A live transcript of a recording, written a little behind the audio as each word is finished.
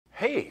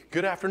Hey,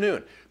 good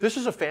afternoon. This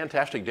is a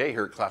fantastic day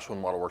here at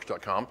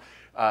class1modelworks.com.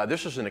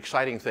 This is an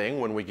exciting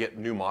thing when we get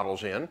new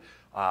models in.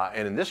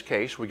 And in this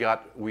case,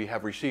 we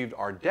have received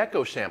our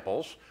Deco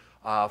samples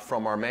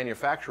from our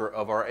manufacturer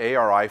of our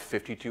ARI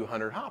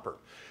 5200 hopper.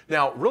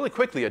 Now, really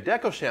quickly, a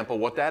Deco sample,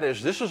 what that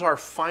is, this is our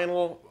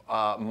final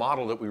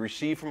model that we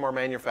received from our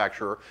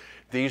manufacturer.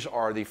 These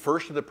are the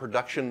first of the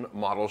production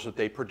models that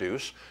they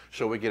produce.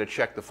 So we get to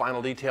check the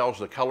final details,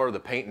 the color, the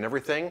paint, and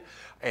everything.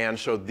 And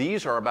so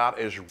these are about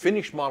as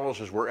finished models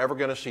as we're ever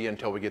going to see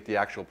until we get the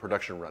actual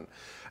production run.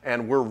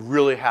 And we're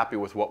really happy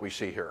with what we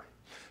see here.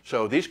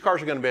 So these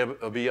cars are going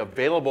to be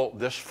available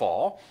this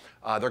fall.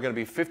 They're going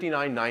to be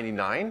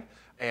 $59.99.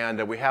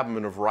 And we have them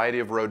in a variety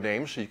of road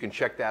names, so you can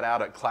check that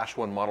out at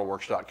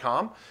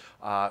class1modelworks.com.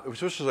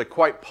 This is a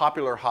quite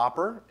popular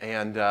hopper,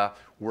 and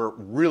we're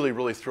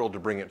really thrilled to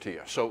bring it to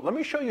you. So let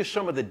me show you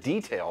some of the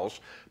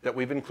details that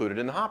we've included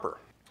in the hopper.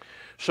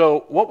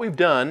 So what we've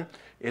done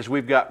is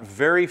we've got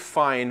very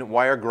fine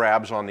wire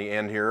grabs on the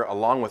end here,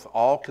 along with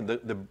all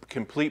the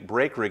complete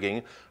brake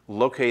rigging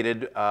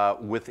located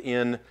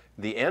within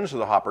the ends of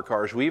the hopper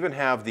cars. We even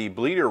have the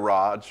bleeder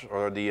rods,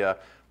 or the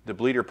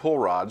bleeder pull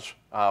rods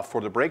for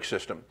the brake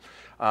system.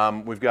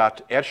 We've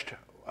got etched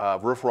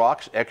roof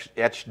rocks,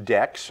 etched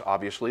decks,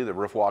 obviously, the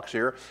roof walks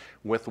here,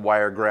 with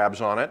wire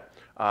grabs on it.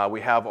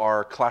 We have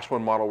our Class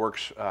 1 Model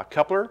Works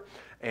coupler,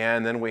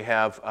 and then we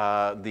have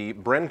the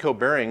Brenco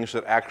bearings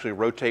that actually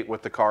rotate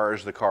with the car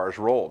as the car is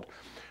rolled.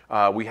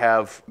 We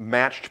have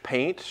matched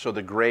paint, so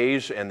the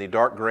grays and the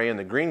dark gray and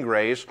the green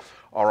grays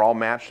are all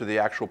matched to the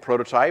actual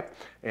prototype,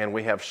 and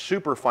we have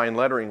super fine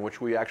lettering,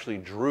 which we actually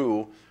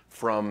drew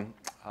from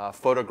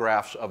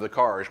photographs of the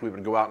cars. We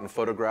would go out and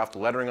photograph the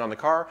lettering on the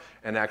car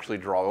and actually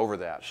draw over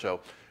that. So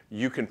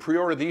you can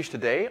pre-order these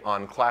today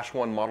on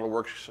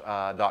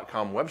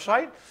class1modelworks.com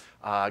website.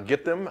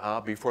 Get them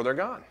before they're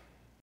gone.